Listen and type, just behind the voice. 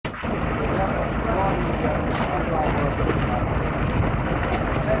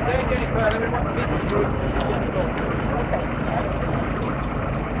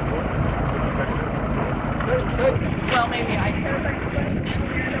Well, maybe I can.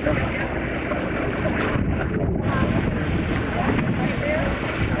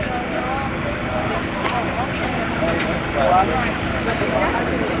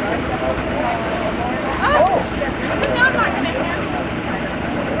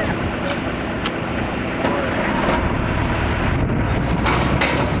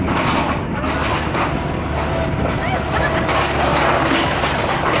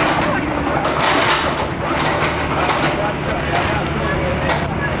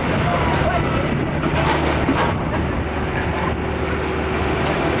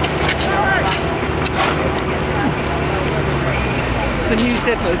 The new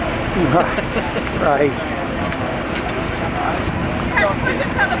zippers. Right.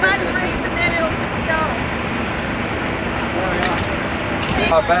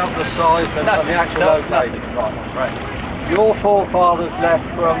 About the site and the actual location. Right. Your forefathers left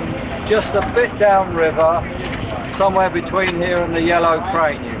from just a bit downriver, somewhere between here and the Yellow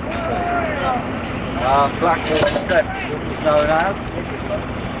Crane, you can see. Blackwall Steps, it was known as.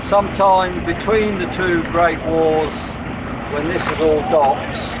 Sometime between the two great wars, when this was all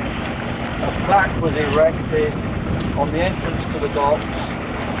docks, a plaque was erected on the entrance to the docks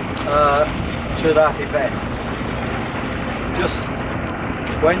to that event. Just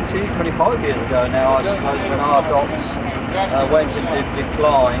 25 years ago now, I suppose, when our docks went into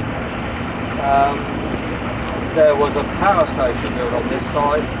decline, there was a power station built on this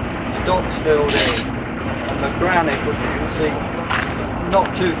side, the docks filled in, and the granite, which you can see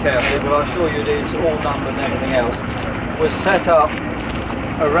not too carefully, but I'll show you it is all numbered and everything else, was set up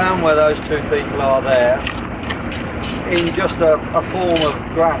around where those two people are there in just a form of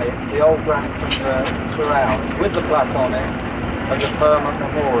granite, the old granite from the ground, with the plaque on it as a permanent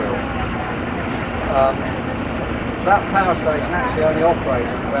memorial. That power station actually only operated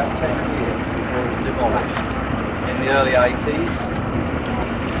for about 10 years before it was demolished in the early 80s.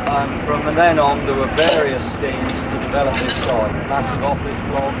 From then on there were various schemes to develop this site, massive office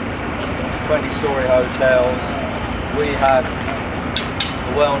blocks, 20-storey hotels. We had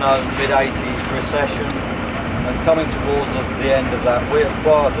the well-known mid-80s recession, and coming towards the end of that we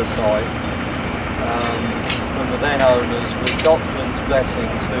acquired the site from the then owners with Dockland's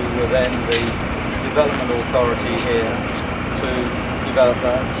blessings, who were then the development authority here to develop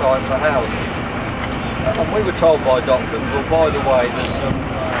that site for houses. And we were told by Docklands, well, by the way, there's some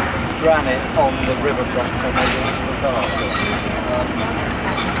granite on the riverfront for me to look after.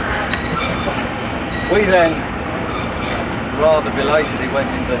 We then rather belatedly went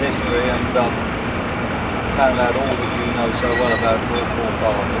into history and found out all that you know so well about your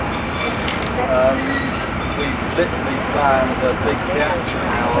forefathers. We literally planned a big theatre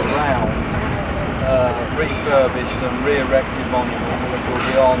now around refurbished and re-erected monument, which will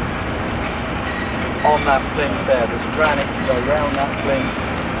be on that plinth there. There's granite to go round that plinth,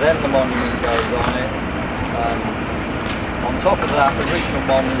 then the monument goes on it. On top of that, the original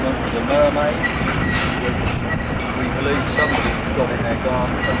monument was a mermaid, which we believe somebody's got in their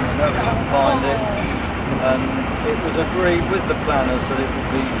garden somewhere, no one can find it. And it was agreed with the planners that it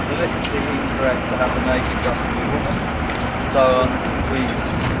would be politically incorrect to have the naked Dutchman woman. So we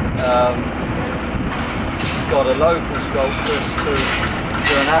got a local sculptress to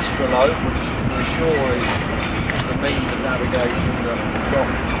do an astrolabe, which we're sure is the means of navigation that got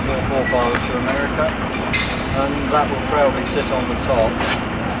your forefathers to America, and that will proudly sit on the top.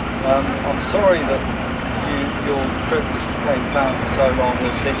 I'm sorry that your trip, which became planned for so long,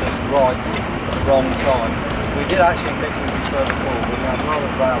 has hit us right at the wrong time. We did actually think we'd be further forward. We had a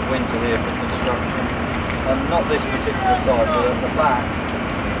rather bad winter here for construction, and not this particular side, but at the back,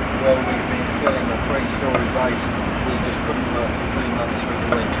 where we've been filling a 3-storey basement, we just couldn't work for 3 months through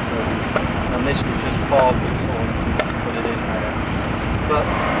the winter, and this was just partly sort of to put it in there. But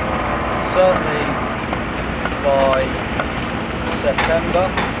certainly by September,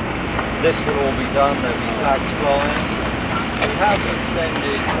 this will all be done. There'll be flags flying. We have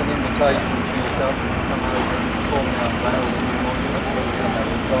extended an invitation to your government to come over and formally unveil the new monument, but we haven't had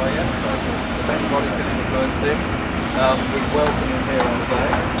a reply yet, so if anybody can influence him, we welcome him here on the day.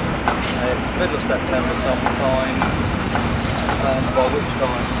 It's middle of September sometime, by which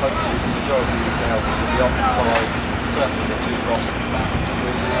time hopefully the majority of these houses will be occupied, certainly the 2 blocks at the back will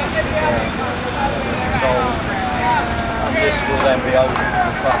be sold, and this will then be open to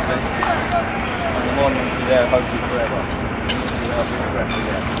the public, and the monument will be there hopefully forever, which will be regrets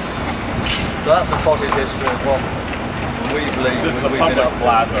again. So that's the potted history of what we believe This is a we've been public up to.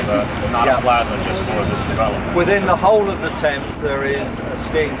 plaza, not Yeah. a plaza just for this development. Within the whole of the Thames, there is a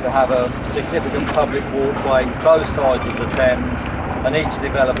scheme to have a significant public walkway both sides of the Thames, and each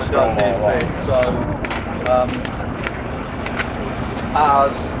developer does his bit. So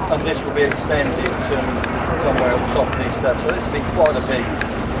ours, and this will be extended to somewhere at the top of these steps. So this will be quite a big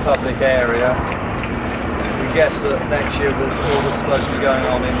public area. We guess that next year, with all that's supposed to be going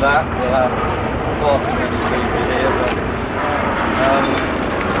on in that, we'll have far too many people here. But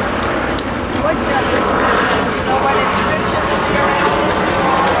What description? You know what inscription will be around?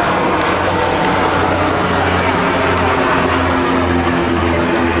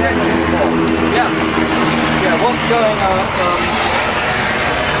 yeah, what's going on?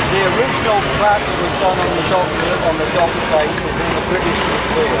 The original plaque that was done on the dock space is in the British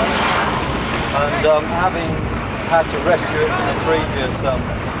Museum, and having had to rescue it from the previous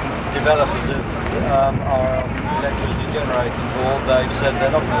developers of our electricity generating board, they've said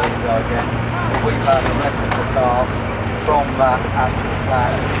they're not going to let it go again. But we've had a replica cast from that actual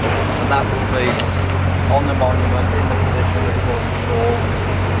plaque, and that will be on the monument in the position that it was before.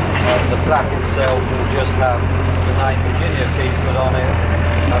 The plaque itself will just have the name Virginia Keith put on it,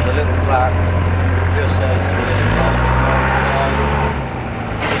 and the little plaque just says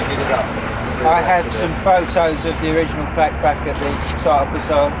keep it up. I had some photos of the original plaque back at the site office,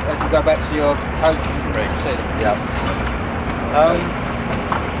 so as you go back to your coach, you can see it. Yeah.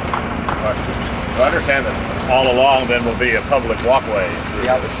 I understand that all along then will be a public walkway through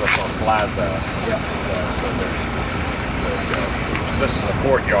Yep. this plaza. Yeah. So this is a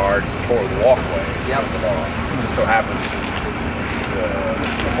courtyard for the walkway. Yep. It just so happens the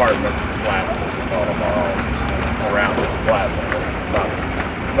apartments, the flats, as we call them, are all around this plaza.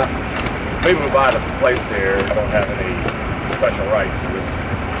 It's not, people who buy the place here don't have any special rights to this.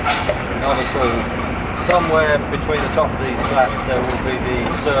 Not at all. Somewhere between the top of these flats there will be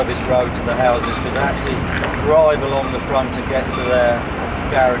the service road to the houses, because they actually drive along the front to get to their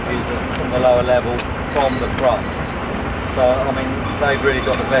garages from the lower level from the front. So, I mean, they've really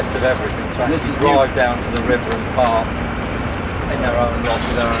got the best of everything. To actually drive down to the river and park in their own lot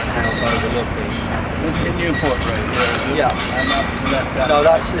with their own house overlooking. This is Newport Road. Yeah. And up to left. No,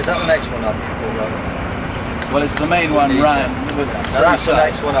 is that the next one up? Well, it's the main one round. No, that's the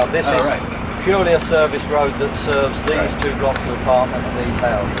next one up. This is right. purely a service road that serves these two blocks of apartment and these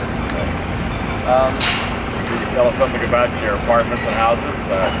houses. Can you tell us something about your apartments and houses?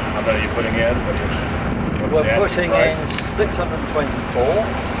 How many are you putting in? We're putting in 624.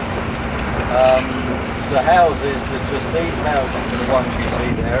 The houses are just these houses are the ones you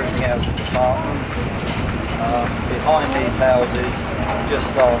see there, everything else is apartments. Behind these houses, just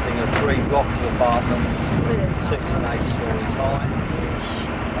starting are 3 blocks of apartments, 6 and 8 stories high.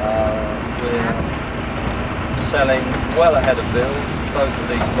 We're selling well ahead of build. Both of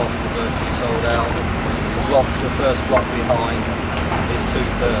these blocks are virtually sold out. The first block behind is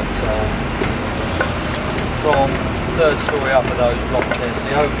 2/3 sold. From 3rd story up of those blocks, there's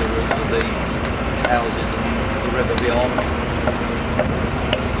the overlook of these houses and the river beyond.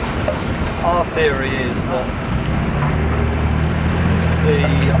 Our theory is that the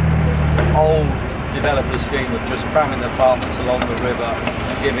old developer scheme of just cramming the apartments along the river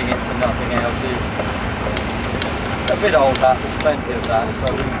and giving it to nothing else is a bit old hat. There's plenty of that, so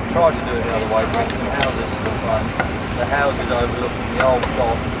we tried to do it the other way, bring some houses to the front. The houses overlooking the old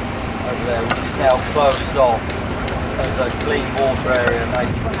dock over there, which is now closed off as a clean water area.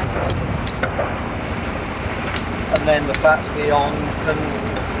 And then the flats beyond can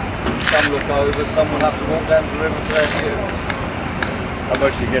some look over, some will have to walk down to the river for their views. How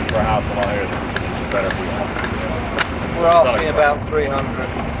much you get for a house along here that's better for you? We're asking about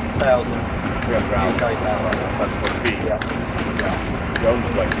 300,000 UK pounds. That's for fee. Yeah. You own the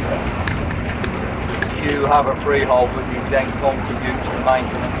place. You have a freehold, but you then contribute to the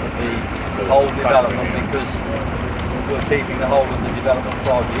maintenance of the whole development, because we're keeping the whole of the development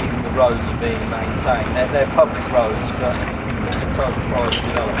private. Even the roads are being maintained. They're public roads, but it's a total private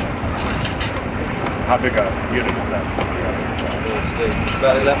development. How big a unit is that?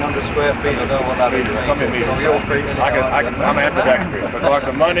 About 1,100 square feet. I don't know what that is. How many meters? I'm ambidextrous. But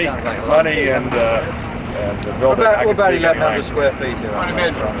talking money and the building. We're about 1,100 square feet here.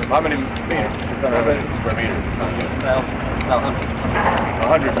 How many meters? 600 square meters. No, 100.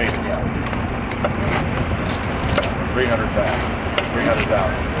 100 meters. Yeah.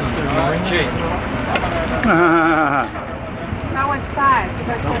 300,000. Cheap. Now what size?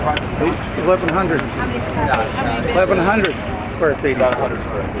 1,100. How many square feet? 1,100. square feet? About 100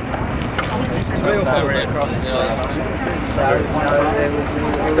 square feet. Real family across the street.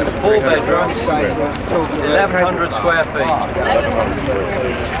 Instead of 4 300 bedrooms, square feet. 1,100 square feet. 1,100 square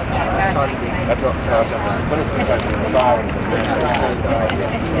feet. That's up to us. Put it back to the side.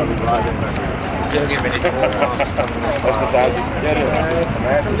 That's the size? Yeah, it is.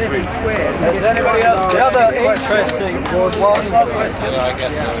 Master Street. Does anybody else The have other any questions? interesting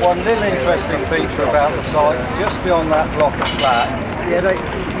one little interesting feature about the site is just beyond that block of flats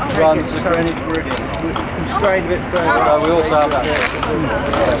runs the Greenwich Meridian. Straight a bit further. So we also have that.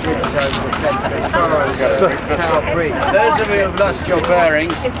 Those of you who have lost your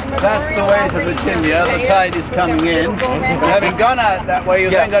bearings, that's the way to Virginia. The tide is coming in. But having gone out that way,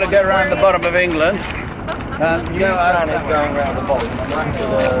 you've then got to go around the bottom of England. You go out that way. Going around the bottom.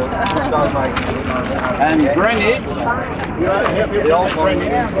 And Greenwich, the old Greenwich,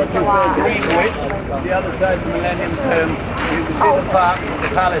 Greenwich, the other side of the Millennium Tomb, you can see the park, the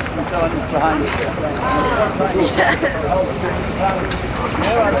palace and so on is behind us.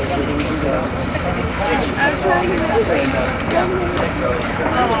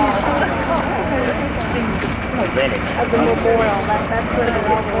 Of the memorial, that's where the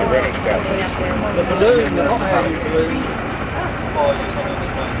Greenwich Castle. The balloon, the hot air balloon, spies some of the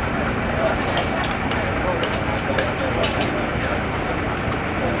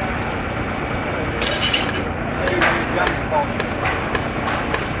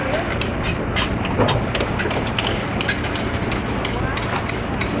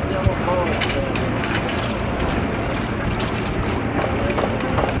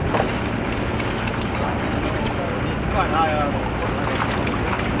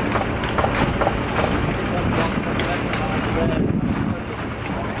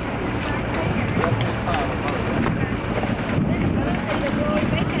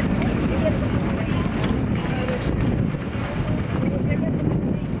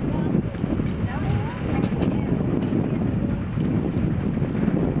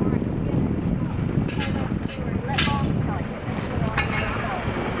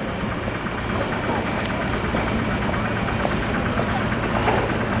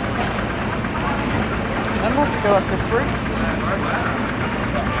I'd love to go up this route.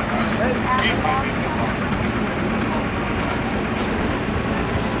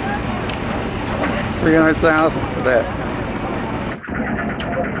 300,000 for that.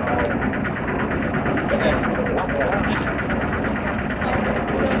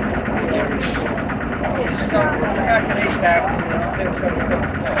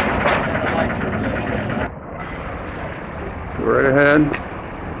 Go right ahead.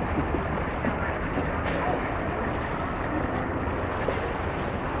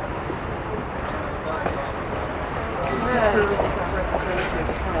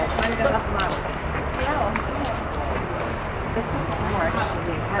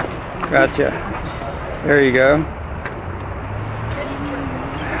 Gotcha. There you go.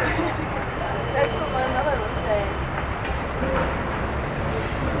 That's what my mother was saying.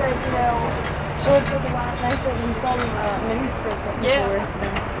 She said, you know, she was like a lot nicer than some manuscripts that people were into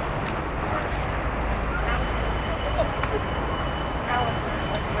them.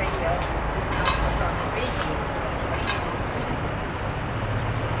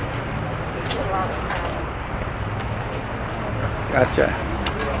 Gotcha.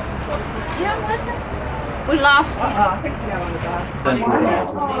 We lost him. I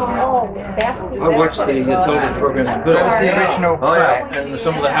watched the total program. That was the original Oh yeah, plaque. and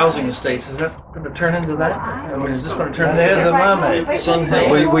some of the housing estates. Is that going to turn into that? I mean, is this going to turn? There's a mermaid. Sun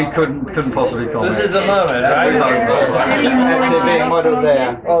Hill. We couldn't possibly comment. This is a mermaid, actually being modelled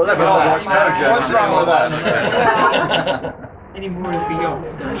there. Oh, look at What's wrong with that?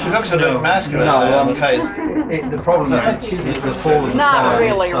 She looks a little masculine. No, on the face. The problem is it's the fall of the Not tide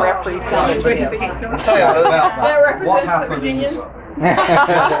really itself. representative. I'll tell you, About that, what represents the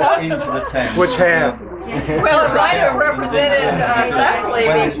happens into the Thames. Which half? Well, it might have represented Cecily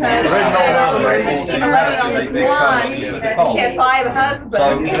because she had 11 on this one. She had 5 husbands. So,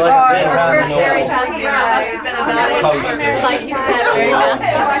 Very times her husband's been about like you said, very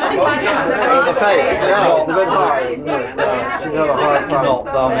The face, yeah, the red heart. She's got a hard time. not,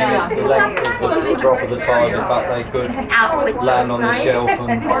 I mean, it's the length of the drop of the tide, in fact they could land on the shelf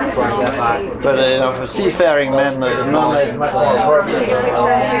and drag that back. But for seafaring men, the mermaid is much more appropriate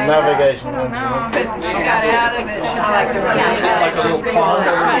navigation. She got out of it. She liked the like a little pond.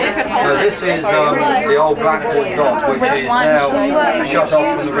 It could hold No, this is the old Blackpool dock, which is now shut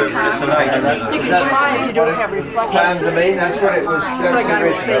off from the river. It's a nature reserve. You can try it, you don't have reflection. Sounds to me, that's what it was. That's the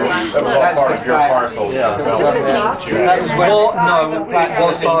original. That was all part of your parcel. Yeah. That was That was when Well, no, it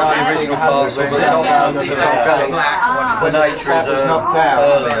was part of the original parcel, but not until the nature that was reserve knocked out.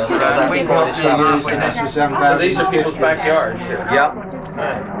 earlier, so that's why this happened. So these are people's backyards. Yep.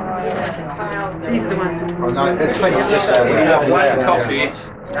 These are the ones. Oh, no, the 20 just We have one over. copy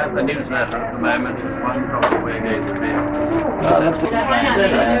at the newsletter at the moment. One copy we're going to be.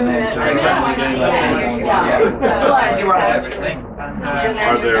 Everything.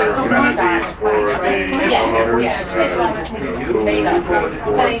 Are there amenities for the homeowners who pull it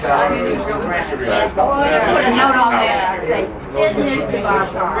forward?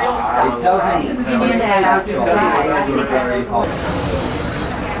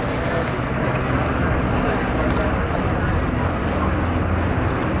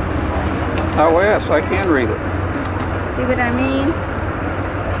 Oh yes, I can read it. See what I mean?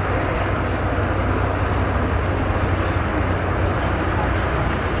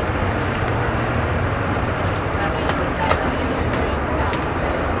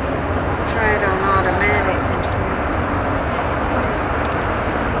 Try it on automatic.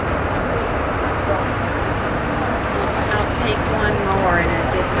 I'll take one more and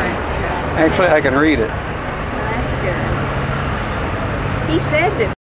I'll get back to. Actually, I can read it. That's good. He said that